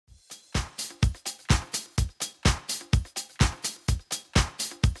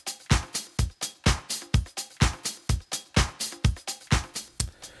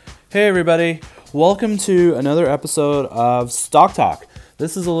Hey everybody, welcome to another episode of Stock Talk.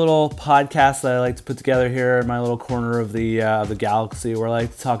 This is a little podcast that I like to put together here in my little corner of the galaxy where I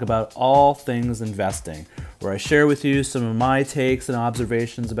like to talk about all things investing, where I share with you some of my takes and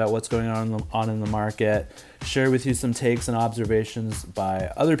observations about what's going on in the market, share with you some takes and observations by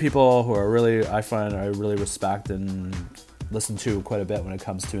other people who are I find I really respect and listen to quite a bit when it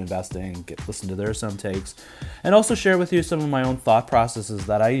comes to investing, listen to their some takes, and also share with you some of my own thought processes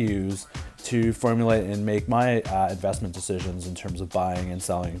that I use to formulate and make my investment decisions in terms of buying and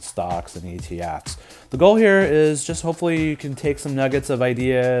selling stocks and ETFs. The goal here is just hopefully you can take some nuggets of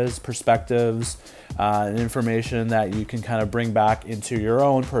ideas, perspectives, and information that you can kind of bring back into your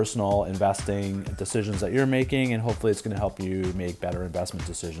own personal investing decisions that you're making, and hopefully it's going to help you make better investment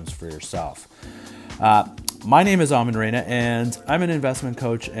decisions for yourself. My name is Amin Reina, and I'm an investment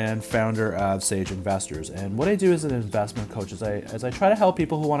coach and founder of Sage Investors. And what I do as an investment coach is I try to help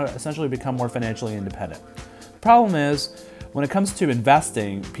people who want to essentially become more financially independent. The problem is, when it comes to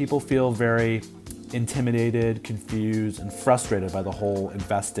investing, people feel very intimidated, confused, and frustrated by the whole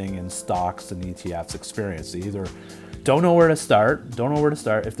investing in stocks and ETFs experience. They either don't know where to start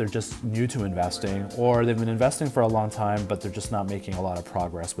if they're just new to investing, or they've been investing for a long time, but they're just not making a lot of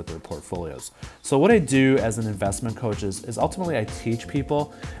progress with their portfolios. So what I do as an investment coach is ultimately I teach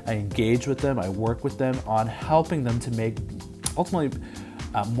people, I engage with them, I work with them on helping them to make ultimately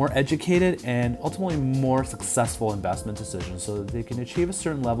more educated and ultimately more successful investment decisions so that they can achieve a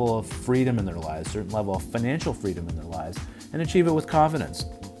certain level of freedom in their lives, a certain level of financial freedom in their lives, and achieve it with confidence.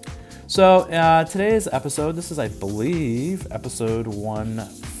 So today's episode, this is, I believe, episode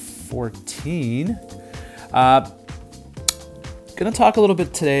 114. Going to talk a little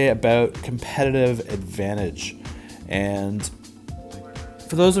bit today about competitive advantage. And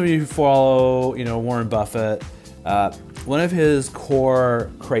for those of you who follow, Warren Buffett, one of his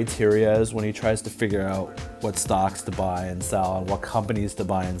core criteria is when he tries to figure out what stocks to buy and sell and what companies to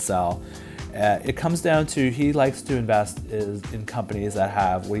buy and sell. It comes down to he likes to invest in companies that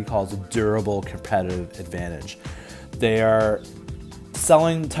have what he calls a durable competitive advantage. They are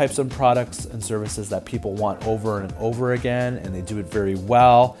selling types of products and services that people want over and over again, and they do it very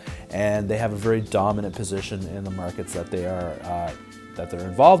well, and they have a very dominant position in the markets that they're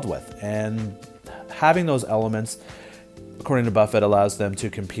involved with. And having those elements, according to Buffett, allows them to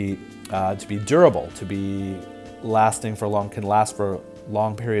compete, to be durable, to be can last for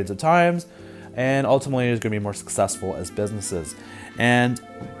long periods of times, and ultimately is going to be more successful as businesses. And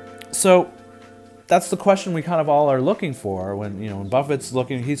so that's the question we kind of all are looking for when Buffett's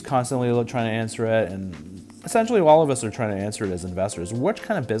looking, he's constantly trying to answer it, and essentially all of us are trying to answer it as investors. Which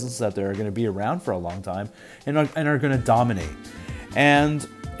kind of businesses out there are going to be around for a long time and are going to dominate? And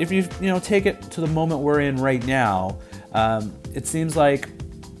if you take it to the moment we're in right now, it seems like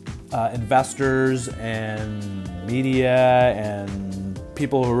investors and media and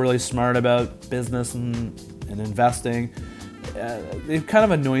people who are really smart about business and investing, they've kind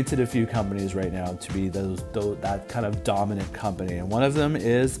of anointed a few companies right now to be that kind of dominant company. And one of them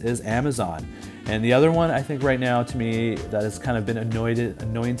is Amazon. And the other one, I think right now, to me, that has kind of been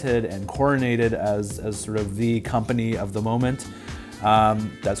anointed and coronated as sort of the company of the moment,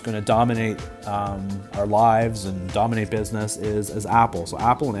 that's going to dominate our lives and dominate business is Apple. So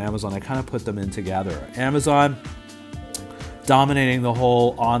Apple and Amazon, I kind of put them in together. Amazon dominating the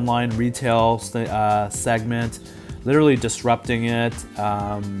whole online retail segment, literally disrupting it,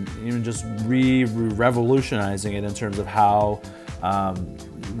 even just revolutionizing it in terms of how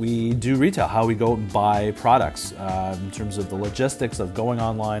we do retail, how we go and buy products, in terms of the logistics of going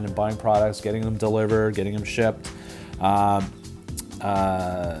online and buying products, getting them delivered, getting them shipped,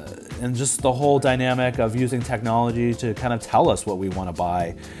 and just the whole dynamic of using technology to kind of tell us what we want to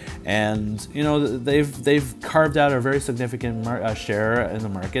buy. And they've carved out a very significant share in the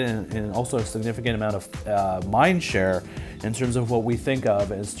market, and also a significant amount of mind share in terms of what we think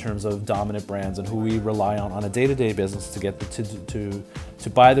of as terms of dominant brands and who we rely on a day-to-day business to get to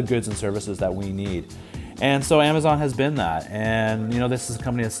buy the goods and services that we need. And so Amazon has been that. And this is a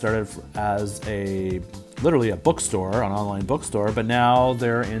company that started as literally a bookstore, an online bookstore, but now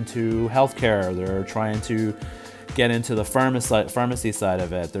they're into healthcare. They're trying to get into the pharmacy side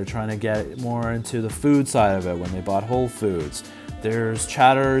of it. They're trying to get more into the food side of it when they bought Whole Foods. There's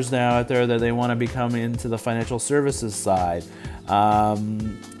chatters now out there that they want to become into the financial services side.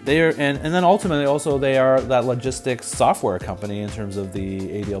 They are, and then ultimately also they are that logistics software company in terms of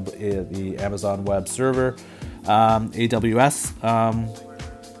the Amazon Web Server, AWS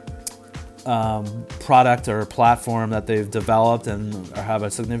product or platform that they've developed and have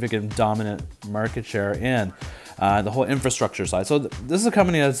a significant dominant market share in. the whole infrastructure side. So this is a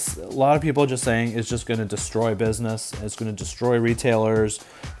company that's a lot of people just saying is just going to destroy business. It's going to destroy retailers.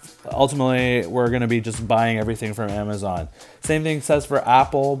 Ultimately, we're going to be just buying everything from Amazon. Same thing says for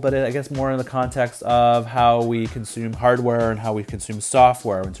Apple, but I guess more in the context of how we consume hardware and how we consume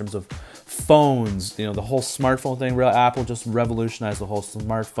software in terms of phones. The whole smartphone thing. Apple just revolutionized the whole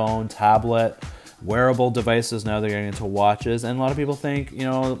smartphone, tablet, wearable devices. Now they're getting into watches, and a lot of people think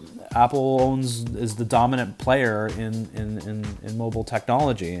Apple is the dominant player in mobile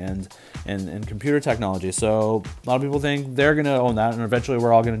technology and computer technology. So a lot of people think they're going to own that, and eventually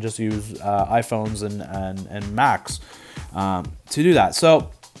we're all going to just use iPhones and Macs to do that.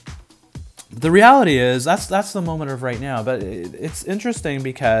 So the reality is that's the moment of right now. But it's interesting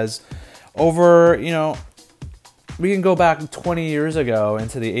because over we can go back 20 years ago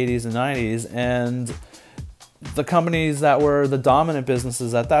into the 80s and 90s, and the companies that were the dominant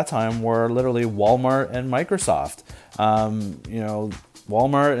businesses at that time were literally Walmart and Microsoft.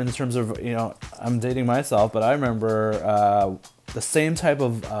 Walmart, in terms of, I'm dating myself, but I remember the same type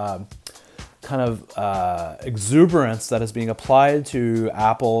of exuberance that is being applied to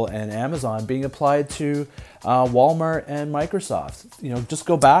Apple and Amazon being applied to Walmart and Microsoft. Just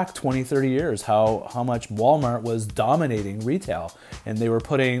go back 20, 30 years, how much Walmart was dominating retail. And they were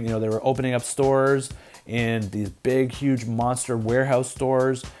putting, they were opening up stores in these big, huge monster warehouse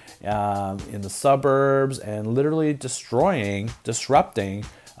stores in the suburbs, and literally disrupting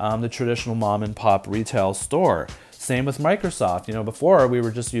the traditional mom and pop retail store. Same with Microsoft. Before we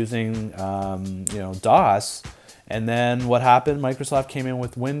were just using, DOS. And then what happened? Microsoft came in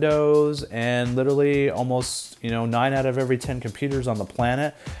with Windows, and literally almost 9 out of every 10 computers on the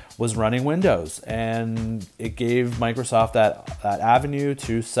planet was running Windows. And it gave Microsoft that avenue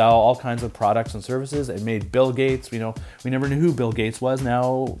to sell all kinds of products and services. It made Bill Gates, we never knew who Bill Gates was.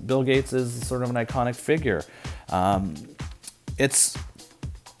 Now Bill Gates is sort of an iconic figure.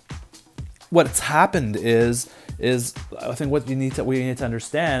 What's happened is I think what we need to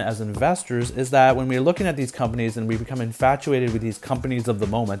understand as investors is that when we're looking at these companies and we become infatuated with these companies of the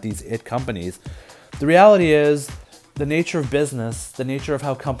moment, these it companies, the reality is the nature of business, the nature of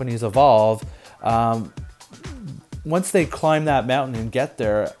how companies evolve. Once they climb that mountain and get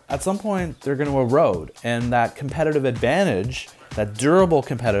there, at some point they're going to erode, and that competitive advantage, that durable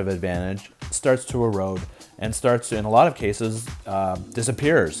competitive advantage, starts to erode and starts to, in a lot of cases,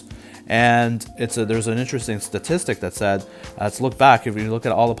 disappears. And there's an interesting statistic that said, let's look back, if you look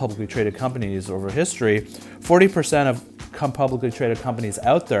at all the publicly traded companies over history, 40% of publicly traded companies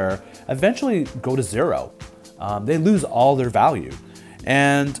out there eventually go to zero. They lose all their value.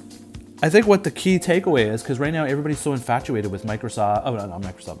 And I think what the key takeaway is, because right now everybody's so infatuated with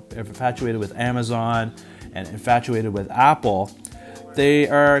infatuated with Amazon and infatuated with Apple, they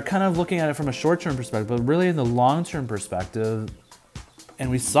are kind of looking at it from a short-term perspective, but really in the long-term perspective. And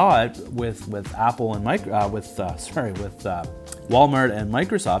we saw it with Apple and Walmart and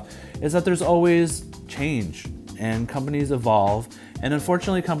Microsoft, is that there's always change and companies evolve, and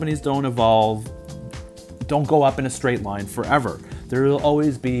unfortunately companies don't go up in a straight line forever. There will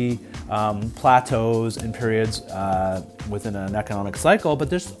always be plateaus and periods within an economic cycle, but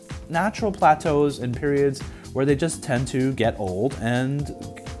there's natural plateaus and periods where they just tend to get old and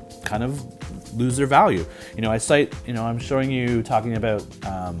kind of lose their value. I'm showing you talking about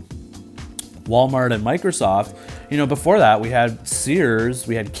Walmart and Microsoft. Before that we had Sears,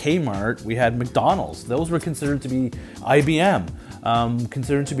 we had Kmart, we had McDonald's. Those were considered to be IBM,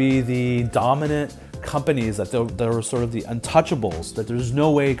 considered to be the dominant companies, that they were sort of the untouchables, that there's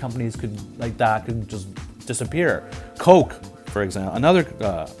no way companies could just disappear. Coke, for example,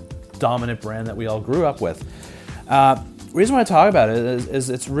 another dominant brand that we all grew up with. The reason why I talk about it is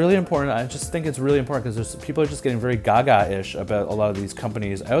it's really important. I just think it's really important because people are just getting very gaga-ish about a lot of these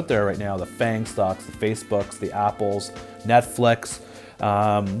companies out there right now, the FANG stocks, the Facebooks, the Apples, Netflix,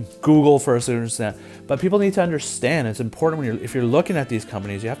 Google, for us to understand. But people need to understand it's important if you're looking at these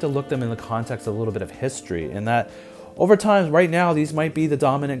companies, you have to look them in the context of a little bit of history, and that over time, right now, these might be the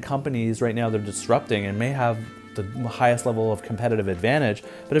dominant companies right now. They're disrupting and may have the highest level of competitive advantage,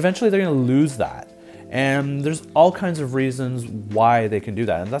 but eventually they're going to lose that. And there's all kinds of reasons why they can do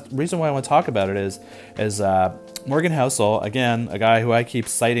that. And that's the reason why I want to talk about it is Morgan Housel, again, a guy who I keep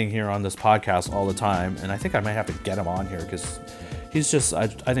citing here on this podcast all the time. And I think I might have to get him on here because he's just, I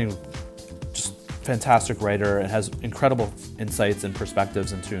think, just fantastic writer and has incredible insights and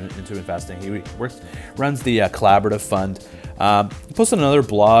perspectives into investing. He runs the Collaborative Fund. He posted another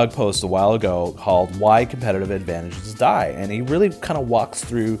blog post a while ago called Why Competitive Advantages Die. And he really kind of walks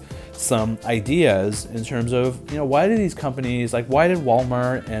through some ideas in terms of, why do these companies, why did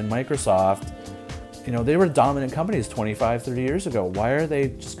Walmart and Microsoft they were dominant companies 25, 30 years ago. Why are they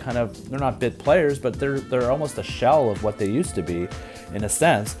just they're not bit players, but they're almost a shell of what they used to be, in a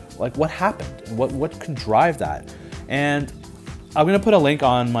sense. Like, what happened? And what can drive that? And I'm going to put a link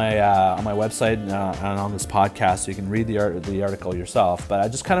on my website and on this podcast so you can read the article yourself. But I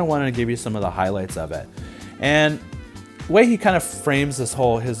just kind of wanted to give you some of the highlights of it. And the way he kind of frames this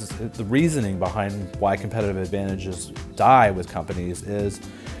the reasoning behind why competitive advantages die with companies is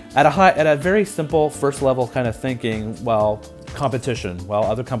at a very simple first level kind of thinking. Well, competition. Well,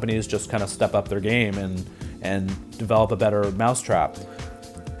 other companies just kind of step up their game and develop a better mousetrap.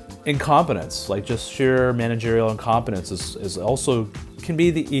 Incompetence, like just sheer managerial incompetence, is also can be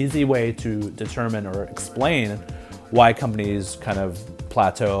the easy way to determine or explain why companies kind of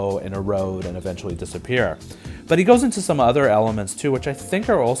plateau and erode and eventually disappear. But he goes into some other elements too, which I think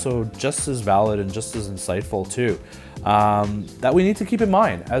are also just as valid and just as insightful too, that we need to keep in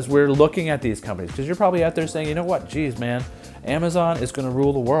mind as we're looking at these companies. Because you're probably out there saying, you know what, geez, man, Amazon is going to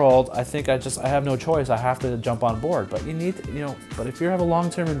rule the world. I think I have no choice. I have to jump on board. But you need to, but if you have a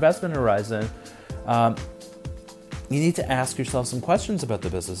long-term investment horizon, you need to ask yourself some questions about the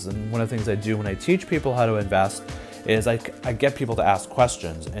business. And one of the things I do when I teach people how to invest is I get people to ask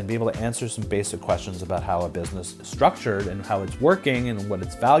questions and be able to answer some basic questions about how a business is structured and how it's working and what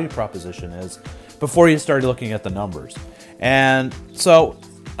its value proposition is before you start looking at the numbers. And so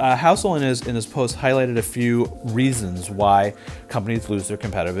Housel in his post highlighted a few reasons why companies lose their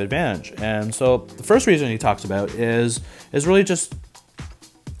competitive advantage. And so the first reason he talks about is really just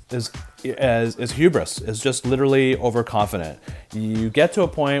is hubris, is just literally overconfident. You get to a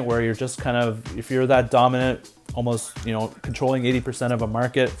point where you're just kind of, if you're that dominant, almost controlling 80% of a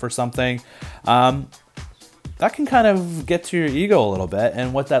market for something, that can kind of get to your ego a little bit.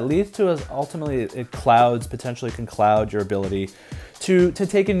 And what that leads to is ultimately it potentially can cloud your ability to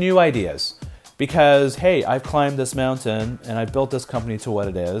take in new ideas. Because, hey, I've climbed this mountain and I've built this company to what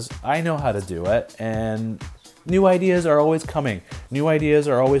it is. I know how to do it. And new ideas are always coming. New ideas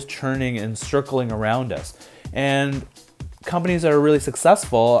are always churning and circling around us. And companies that are really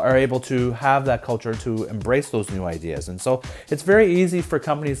successful are able to have that culture to embrace those new ideas. And so it's very easy for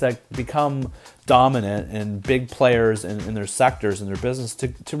companies that become dominant and big players in their sectors and their business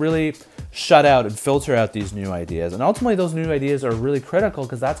to really shut out and filter out these new ideas. And ultimately those new ideas are really critical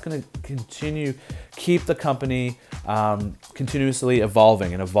because that's going to keep the company continuously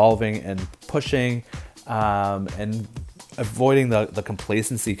evolving and pushing and avoiding the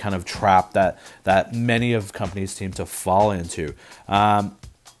complacency kind of trap that many of companies seem to fall into.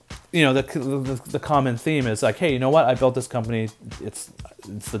 The common theme is like, hey, you know what? I built this company. It's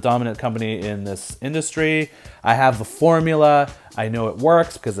the dominant company in this industry. I have the formula. I know it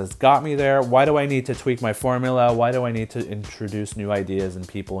works because it's got me there. Why do I need to tweak my formula? Why do I need to introduce new ideas and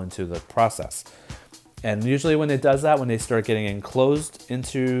people into the process? And usually when it does that, when they start getting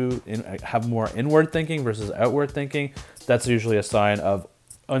have more inward thinking versus outward thinking, that's usually a sign of,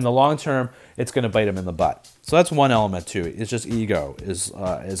 in the long term, it's going to bite them in the butt. So that's one element too. It's just ego is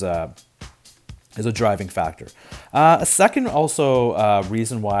a driving factor. A second also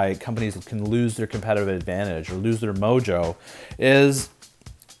reason why companies can lose their competitive advantage or lose their mojo is,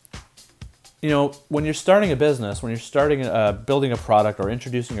 when you're starting a business, when you're starting building a product or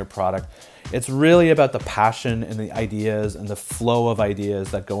introducing your product, it's really about the passion and the ideas and the flow of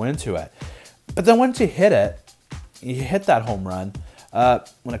ideas that go into it. But then once you hit that home run,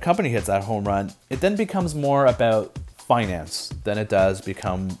 when a company hits that home run, it then becomes more about finance than it does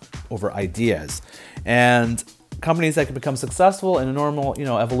become over ideas. And companies that can become successful in a normal,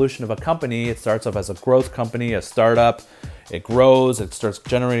 evolution of a company, it starts off as a growth company, a startup. It grows, it starts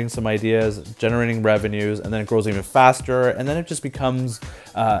generating some ideas, generating revenues, and then it grows even faster, and then it just becomes,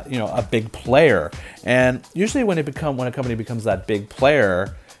 a big player. And usually when a company becomes that big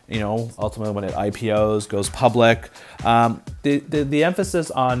player, ultimately when it IPOs, goes public, the emphasis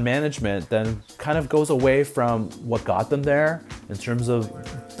on management then kind of goes away from what got them there in terms of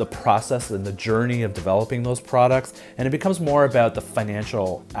the process and the journey of developing those products, and it becomes more about the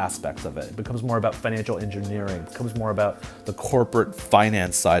financial aspects of it. It becomes more about financial engineering. It becomes more about the corporate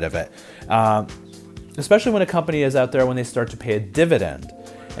finance side of it, especially when a company is out there when they start to pay a dividend.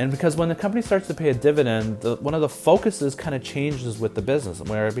 And because when the company starts to pay a dividend, one of the focuses kind of changes with the business,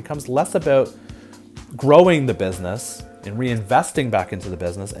 where it becomes less about growing the business and reinvesting back into the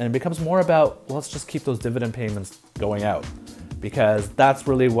business, and it becomes more about, let's just keep those dividend payments going out, because that's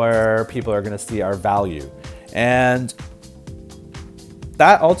really where people are going to see our value. And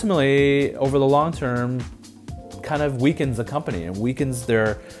that ultimately, over the long term, kind of weakens the company and weakens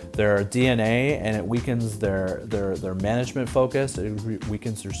their DNA, and it weakens their management focus. It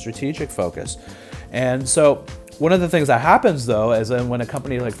weakens their strategic focus. And so one of the things that happens though is when a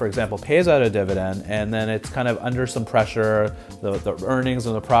company, like for example, pays out a dividend and then it's kind of under some pressure, the earnings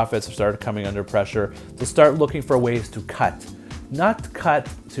and the profits start coming under pressure, to start looking for ways to cut. Not cut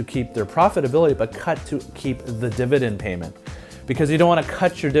to keep their profitability, but cut to keep the dividend payment. Because you don't want to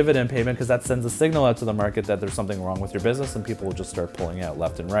cut your dividend payment, because that sends a signal out to the market that there's something wrong with your business and people will just start pulling out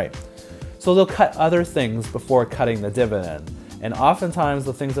left and right. So they'll cut other things before cutting the dividend. And oftentimes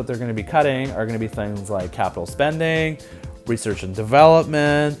the things that they're going to be cutting are going to be things like capital spending, research and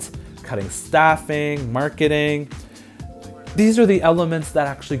development, cutting staffing, marketing. These are the elements that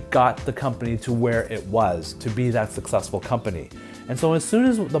actually got the company to where it was, to be that successful company. And so as soon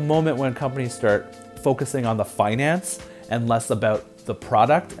as the moment when companies start focusing on the finance and less about the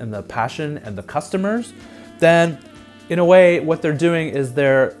product and the passion and the customers, then in a way what they're doing is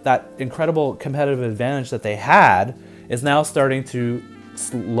that incredible competitive advantage that they had is now starting to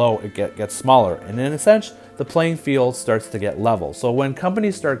get smaller. And in a sense, the playing field starts to get level. So when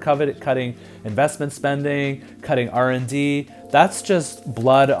companies start cutting investment spending, cutting R&D, that's just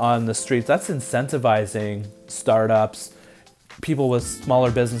blood on the streets. That's incentivizing startups, people with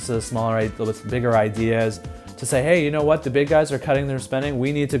smaller businesses, with bigger ideas, to say, hey, you know what, the big guys are cutting their spending,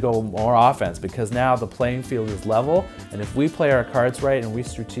 we need to go more offense, because now the playing field is level, and if we play our cards right and we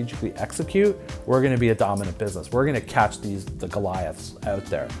strategically execute, we're going to be a dominant business. We're going to catch the Goliaths out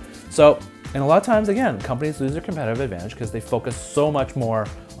there. So, and a lot of times, again, companies lose their competitive advantage because they focus so much more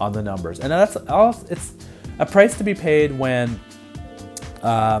on the numbers. And that's all. It's a price to be paid when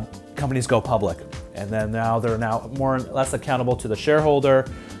companies go public, and then now they're more or less accountable to the shareholder,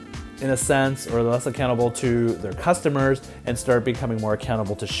 in a sense, or less accountable to their customers, and start becoming more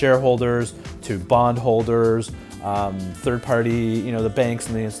accountable to shareholders, to bondholders, third party, the banks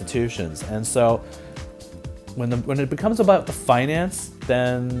and the institutions. And so when it becomes about the finance,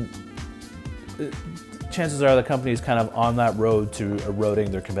 then chances are the company is kind of on that road to eroding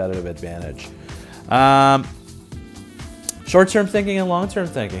their competitive advantage. Short-term thinking and long-term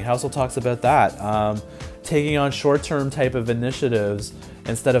thinking. Housel talks about that. Taking on short-term type of initiatives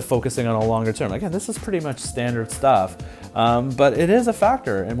instead of focusing on a longer term. Again, this is pretty much standard stuff, but it is a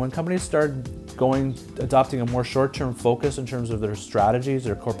factor. And when companies start adopting a more short-term focus in terms of their strategies,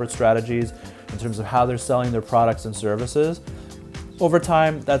 their corporate strategies, in terms of how they're selling their products and services, over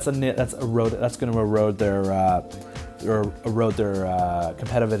time, that's going to erode their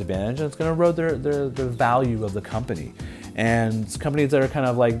competitive advantage, and it's going to erode their value of the company. And companies that are kind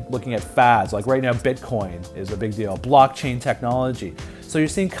of like looking at fads, like right now, Bitcoin is a big deal, blockchain technology. So you're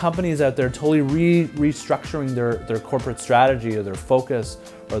seeing companies out there totally restructuring their corporate strategy or their focus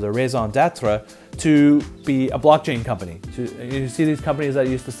or their raison d'etre to be a blockchain company. You see these companies that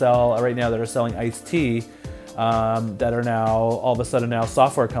used to sell right now that are selling iced tea, that are now all of a sudden now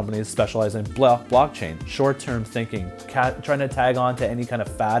software companies specializing in blockchain. Short-term thinking, trying to tag on to any kind of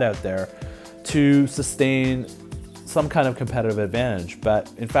fad out there to sustain some kind of competitive advantage, but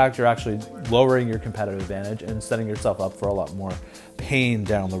in fact you're actually lowering your competitive advantage and setting yourself up for a lot more pain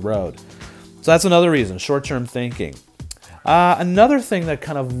down the road. So that's another reason, short-term thinking. Another thing that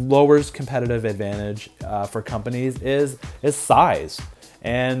kind of lowers competitive advantage for companies is size.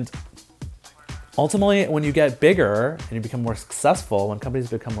 And ultimately, when you get bigger and you become more successful, when companies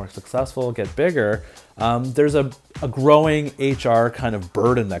become more successful, get bigger, there's a growing HR kind of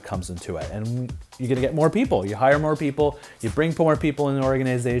burden that comes into it. And you're going to get more people. You hire more people. You bring more people in the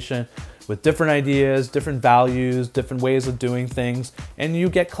organization with different ideas, different values, different ways of doing things. And you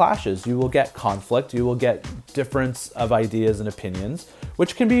get clashes. You will get conflict. You will get difference of ideas and opinions,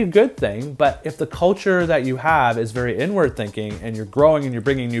 which can be a good thing. But if the culture that you have is very inward thinking and you're growing and you're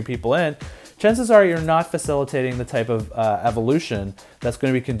bringing new people in, chances are you're not facilitating the type of evolution that's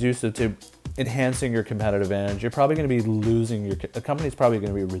going to be conducive to enhancing your competitive advantage. You're probably going to be the company's probably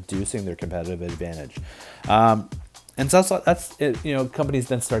going to be reducing their competitive advantage. And so that's it, companies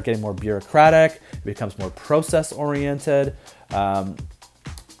then start getting more bureaucratic, it becomes more process oriented.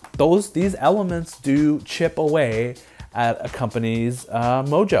 These elements do chip away at a company's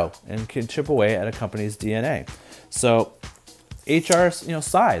mojo and can chip away at a company's DNA. So HR,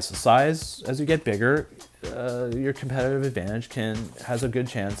 size, as you get bigger, your competitive advantage has a good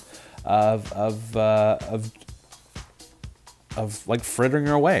chance of like frittering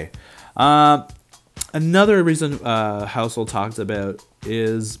away. Another reason Housel talks about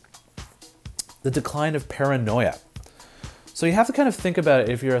is the decline of paranoia. So you have to kind of think about it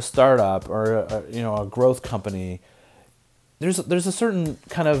if you're a startup or a growth company. there's a certain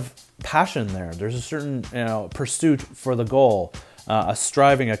kind of passion there. There's a certain pursuit for the goal, a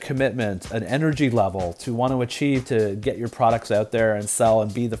striving, a commitment, an energy level to want to achieve, to get your products out there and sell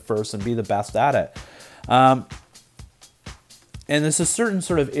and be the first and be the best at it. And there's a certain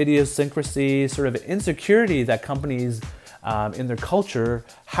sort of idiosyncrasy, sort of insecurity that companies in their culture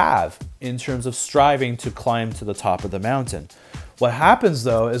have in terms of striving to climb to the top of the mountain. What happens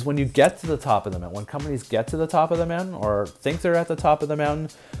though is when you get to the top of the mountain, when companies get to the top of the mountain or think they're at the top of the mountain,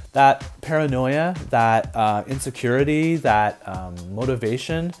 that paranoia, that insecurity, that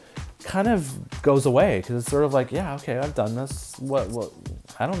motivation kind of goes away, because it's sort of like, yeah, okay, I've done this. What?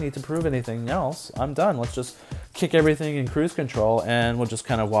 I don't need to prove anything else. I'm done. Let's just kick everything in cruise control and we'll just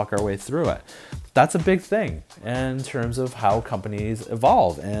kind of walk our way through it. That's a big thing in terms of how companies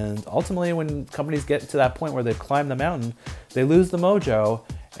evolve. And ultimately, when companies get to that point where they've climbed the mountain, they lose the mojo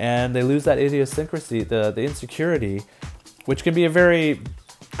and they lose that idiosyncrasy, the insecurity, which can be a very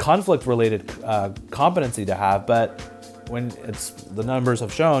conflict-related competency to have. But when the numbers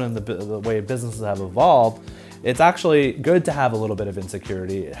have shown and the way businesses have evolved, it's actually good to have a little bit of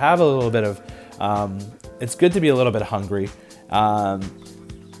insecurity, have a little bit of, it's good to be a little bit hungry,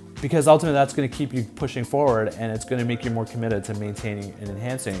 because ultimately that's going to keep you pushing forward, and it's going to make you more committed to maintaining and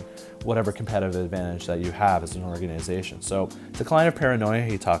enhancing whatever competitive advantage that you have as an organization. So decline of paranoia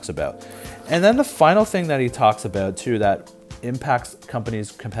he talks about. And then the final thing that he talks about too that impacts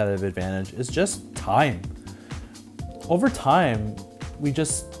companies' competitive advantage is just time. Over time, we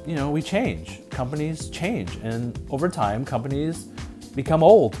just, we change. Companies change. And over time, companies become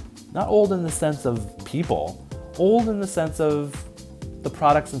old. Not old in the sense of people, old in the sense of the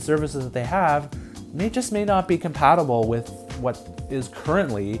products and services that they have may not be compatible with what is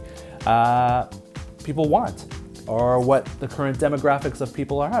currently people want, or what the current demographics of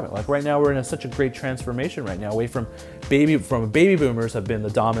people are having. Like right now, we're in such a great transformation right now, away from baby boomers have been the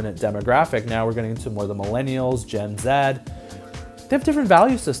dominant demographic. Now we're getting into more the millennials, Gen Z. They have different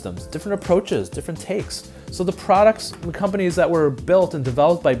value systems, different approaches, different takes. So the products and companies that were built and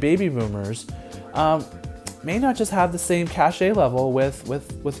developed by baby boomers may not just have the same cachet level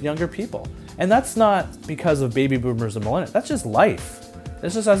with younger people. And that's not because of baby boomers and millennials. That's just life.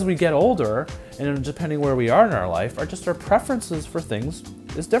 It's just as we get older, and depending where we are in our life, our preferences for things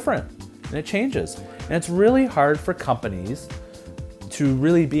is different, and it changes. And it's really hard for companies to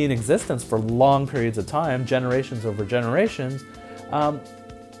really be in existence for long periods of time, generations over generations, and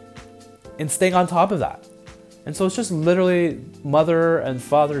staying on top of that. And so it's just literally mother and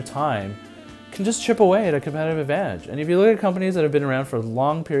father time can just chip away at a competitive advantage. And if you look at companies that have been around for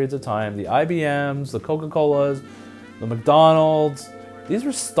long periods of time, the IBMs, the Coca-Colas, the McDonald's, these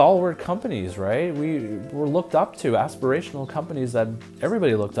were stalwart companies, right? We were looked up to, aspirational companies that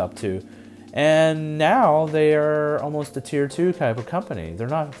everybody looked up to. And now they are almost a tier 2 type of company. They're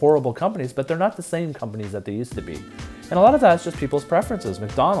not horrible companies, but they're not the same companies that they used to be. And a lot of that's just people's preferences.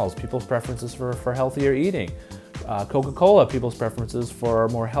 McDonald's, people's preferences for healthier eating. Coca-Cola, people's preferences for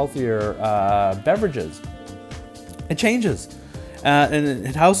more healthier beverages. It changes. And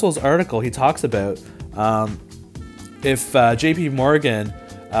in Household's article, he talks about if JP Morgan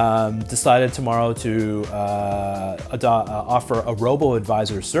decided tomorrow to offer a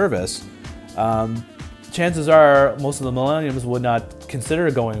robo-advisor service, chances are most of the millennials would not consider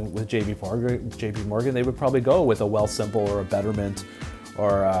going with JP Morgan. They would probably go with a Wealthsimple or a Betterment,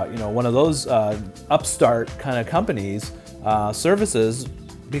 or one of those upstart kind of companies, services,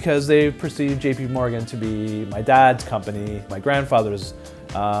 because they perceive JP Morgan to be my dad's company, my grandfather's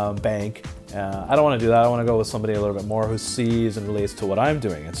bank. I don't want to do that. I want to go with somebody a little bit more who sees and relates to what I'm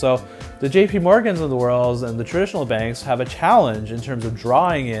doing. And so the JP Morgans of the world and the traditional banks have a challenge in terms of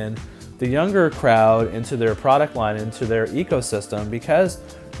drawing in the younger crowd into their product line, into their ecosystem, because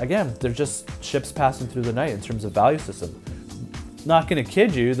again, they're just ships passing through the night in terms of value system. Not going to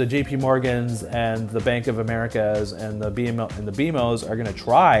kid you, the JP Morgans and the Bank of Americas and the BMOs are going to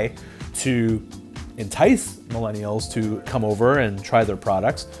try to entice millennials to come over and try their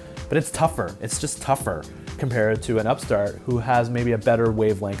products, but it's tougher. It's just tougher compared to an upstart who has maybe a better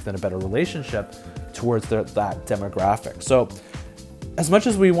wavelength and a better relationship towards that demographic. So as much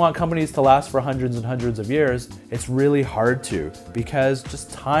as we want companies to last for hundreds and hundreds of years, it's really hard to, because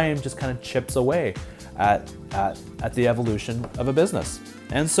just time just kind of chips away at the evolution of a business.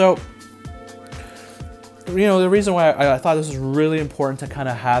 And so, the reason why I thought this was really important to kind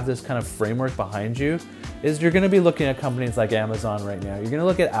of have this kind of framework behind you is you're going to be looking at companies like Amazon right now. You're going to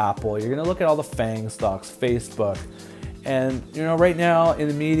look at Apple. You're going to look at all the FANG stocks, Facebook. And right now in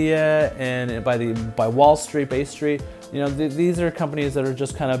the media and by Wall Street, Bay Street, These are companies that are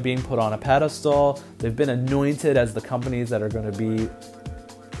just kind of being put on a pedestal. They've been anointed as the companies that are going to be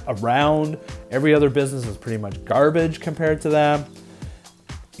around. Every other business is pretty much garbage compared to them.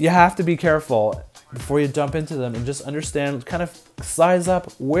 You have to be careful before you jump into them and just understand, kind of size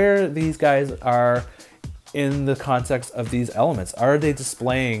up where these guys are in the context of these elements. Are they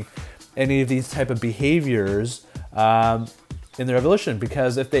displaying any of these type of behaviors in their evolution?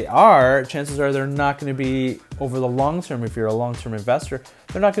 Because if they are, chances are they're not going to be, over the long term, if you're a long-term investor,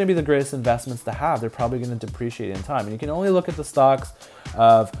 they're not going to be the greatest investments to have. They're probably going to depreciate in time. And you can only look at the stocks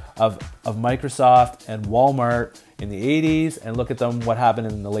of Microsoft and Walmart in the 80s and look at them, what happened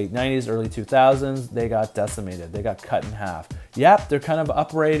in the late 90s, early 2000s. They got decimated. They got cut in half. Yep, they're kind of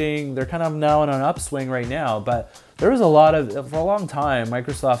uprating. They're kind of now on an upswing right now, but there was for a long time,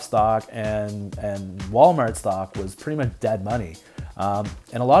 Microsoft stock and Walmart stock was pretty much dead money. And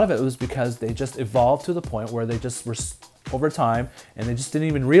a lot of it was because they just evolved to the point where they just were over time, and they just didn't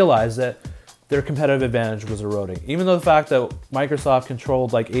even realize that their competitive advantage was eroding. Even though the fact that Microsoft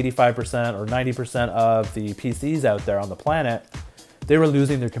controlled like 85% or 90% of the PCs out there on the planet, they were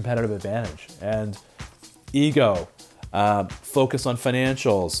losing their competitive advantage. And ego, focus on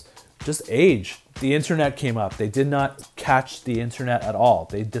financials, just age. The internet came up. They did not catch the internet at all.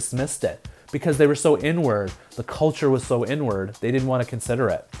 They dismissed it because they were so inward. The culture was so inward. They didn't want to consider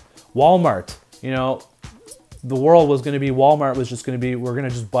it. Walmart, the world was going to be, Walmart was just going to be, we're going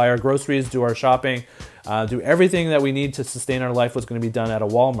to just buy our groceries, do our shopping, do everything that we need to sustain our life was going to be done at a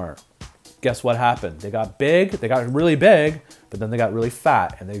Walmart. Guess what happened? They got big, they got really big, but then they got really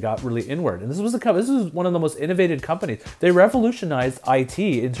fat and they got really inward. And this was one of the most innovative companies. They revolutionized IT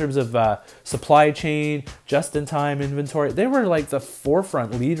in terms of supply chain, just-in-time inventory. They were like the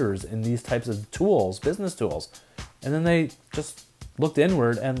forefront leaders in these types of tools, business tools. And then they just looked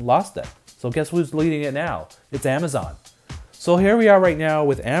inward and lost it. So guess who's leading it now? It's Amazon. So here we are right now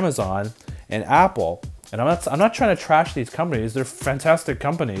with Amazon and Apple. And I'm not trying to trash these companies. They're fantastic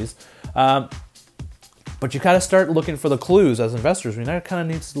companies. But you got to start looking for the clues as investors. We kind of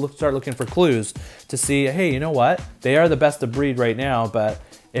need to start looking for clues to see, hey, you know what? They are the best of breed right now. But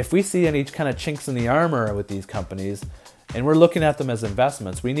if we see any kind of chinks in the armor with these companies, and we're looking at them as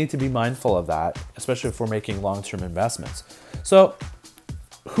investments, we need to be mindful of that, especially if we're making long-term investments. So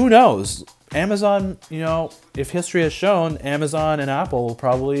who knows? Amazon, if history has shown, Amazon and Apple will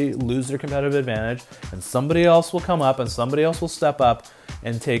probably lose their competitive advantage, and somebody else will come up and somebody else will step up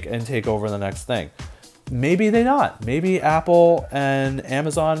and take over the next thing. Maybe they not. Maybe Apple and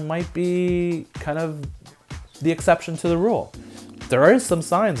Amazon might be kind of the exception to the rule. There are some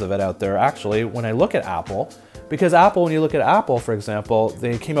signs of it out there, actually, when I look at Apple. Because Apple, when you look at Apple, for example,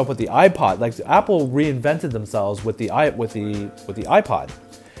 they came up with the iPod. Like Apple reinvented themselves with the iPod,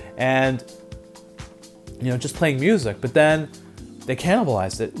 and just playing music. But then they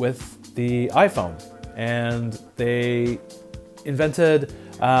cannibalized it with the iPhone, and they invented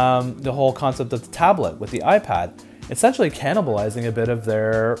the whole concept of the tablet with the iPad, essentially cannibalizing a bit of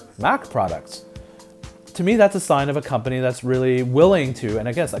their Mac products. To me, that's a sign of a company that's really willing to, and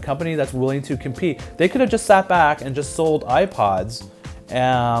I guess a company that's willing to compete. They could have just sat back and just sold iPods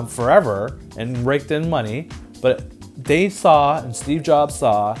forever and raked in money, but they saw, and Steve Jobs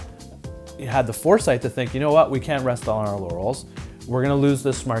saw, he had the foresight to think, you know what, we can't rest on our laurels. We're going to lose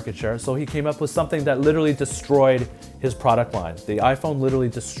this market share. So he came up with something that literally destroyed his product line. The iPhone literally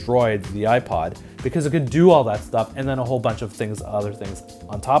destroyed the iPod because it could do all that stuff and then a whole bunch of things, other things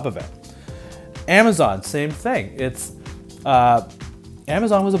on top of it. Amazon, same thing.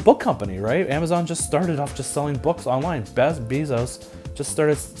 Amazon was a book company, right? Amazon just started off just selling books online. Bezos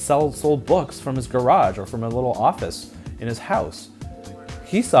just sold books from his garage or from a little office in his house.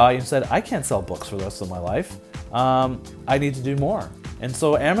 He saw and said, I can't sell books for the rest of my life. I need to do more. And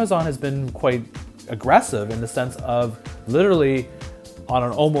so Amazon has been quite aggressive in the sense of literally on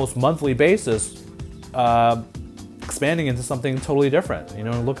an almost monthly basis, expanding into something totally different.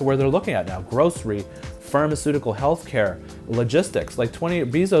 Look at where they're looking at now: grocery, pharmaceutical, healthcare, logistics. Like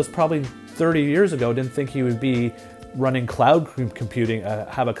Bezos probably 30 years ago didn't think he would be running cloud computing,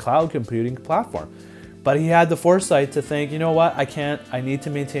 have a cloud computing platform. But he had the foresight to think, you know what, I need to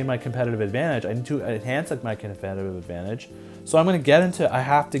maintain my competitive advantage. I need to enhance my competitive advantage. So I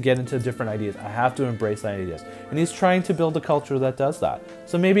have to get into different ideas. I have to embrace ideas. And he's trying to build a culture that does that.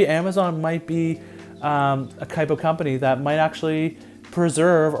 So maybe Amazon might be a type of company that might actually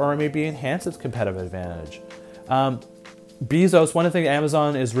preserve or maybe enhance its competitive advantage. Bezos, one of the things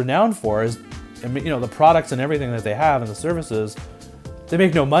Amazon is renowned for is, the products and everything that they have and the services. They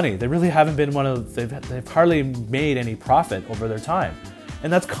make no money. They really haven't been they've hardly made any profit over their time.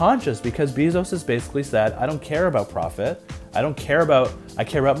 And that's conscious because Bezos has basically said, I don't care about profit. I care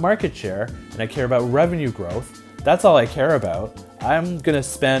about market share, and I care about revenue growth. That's all I care about. I'm gonna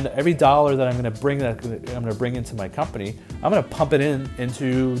spend every dollar that I'm gonna bring into my company, I'm gonna pump it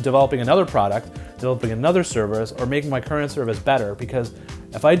into developing another product, developing another service, or making my current service better, because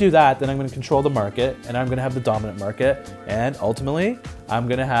if I do that, then I'm gonna control the market, and I'm gonna have the dominant market, and ultimately, I'm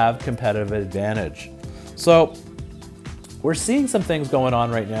gonna have competitive advantage. So we're seeing some things going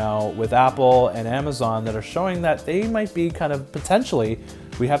on right now with Apple and Amazon that are showing that they might be kind of potentially,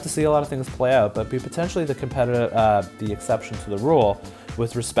 we have to see a lot of things play out, but be potentially the exception to the rule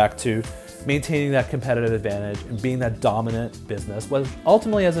with respect to maintaining that competitive advantage and being that dominant business. What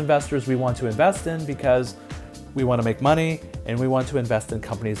ultimately as investors we want to invest in, because we want to make money and we want to invest in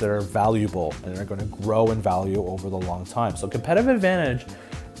companies that are valuable and are going to grow in value over the long time. So competitive advantage,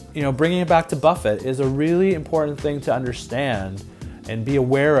 bringing it back to Buffett, is a really important thing to understand and be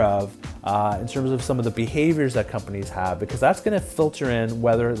aware of in terms of some of the behaviors that companies have, because that's going to filter in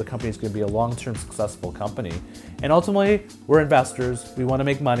whether the company is going to be a long-term successful company. And ultimately, we're investors. We want to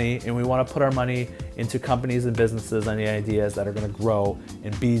make money, and we want to put our money into companies and businesses and the ideas that are going to grow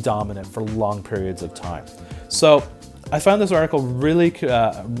and be dominant for long periods of time. So I found this article really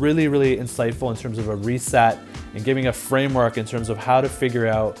insightful in terms of a reset and giving a framework in terms of how to figure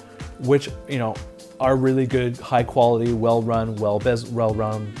out which, are really good, high quality, well-run,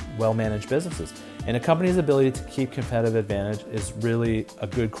 well-managed businesses. And a company's ability to keep competitive advantage is really a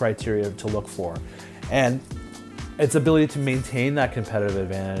good criteria to look for. And its ability to maintain that competitive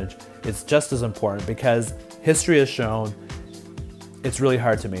advantage is just as important, because history has shown it's really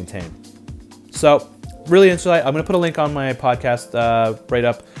hard to maintain. So really interesting. I'm going to put a link on my podcast right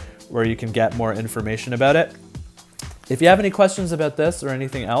up where you can get more information about it. If you have any questions about this or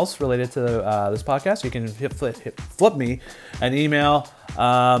anything else related to this podcast, you can flip me an email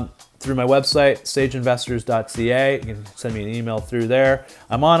through my website, sageinvestors.ca. You can send me an email through there.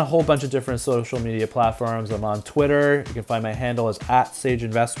 I'm on a whole bunch of different social media platforms. I'm on Twitter. You can find my handle as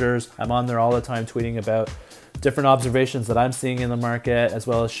 @sageinvestors. I'm on there all the time tweeting about different observations that I'm seeing in the market, as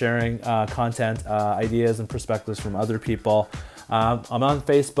well as sharing content, ideas, and perspectives from other people. I'm on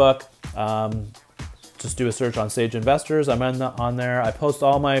Facebook. Just do a search on Sage Investors. I'm on there. I post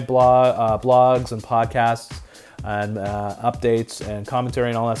all my blogs and podcasts and updates and commentary,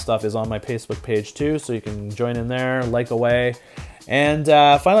 and all that stuff is on my Facebook page too. So you can join in there, like away. And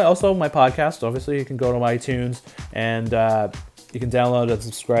finally, also my podcast. Obviously, you can go to iTunes and you can download and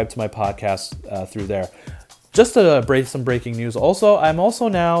subscribe to my podcast through there. Just to break some breaking news. Also, I'm also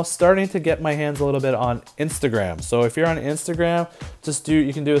now starting to get my hands a little bit on Instagram. So if you're on Instagram,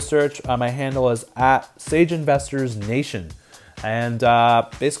 you can do a search. My handle is @SageInvestorsNation. And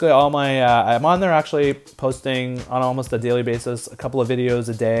basically I'm on there actually posting on almost a daily basis, a couple of videos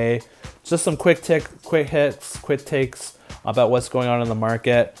a day, just some quick hits, quick takes about what's going on in the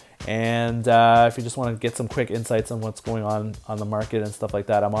market. And if you just want to get some quick insights on what's going on the market and stuff like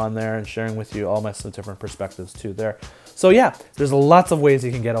that, I'm on there and sharing with you all my different perspectives too there. So yeah, there's lots of ways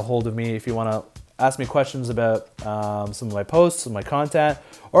you can get a hold of me if you want to ask me questions about some of my posts and my content,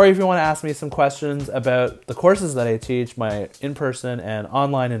 or if you want to ask me some questions about the courses that I teach, my in-person and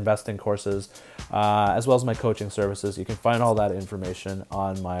online investing courses, as well as my coaching services. You can find all that information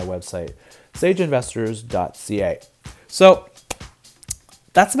on my website, sageinvestors.ca. So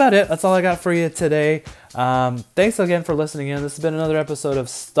that's about it. That's all I got for you today. Thanks again for listening in. This has been another episode of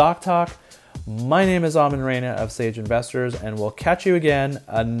Stock Talk. My name is Amin Reina of Sage Investors, and we'll catch you again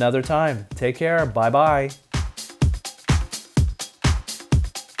another time. Take care. Bye-bye.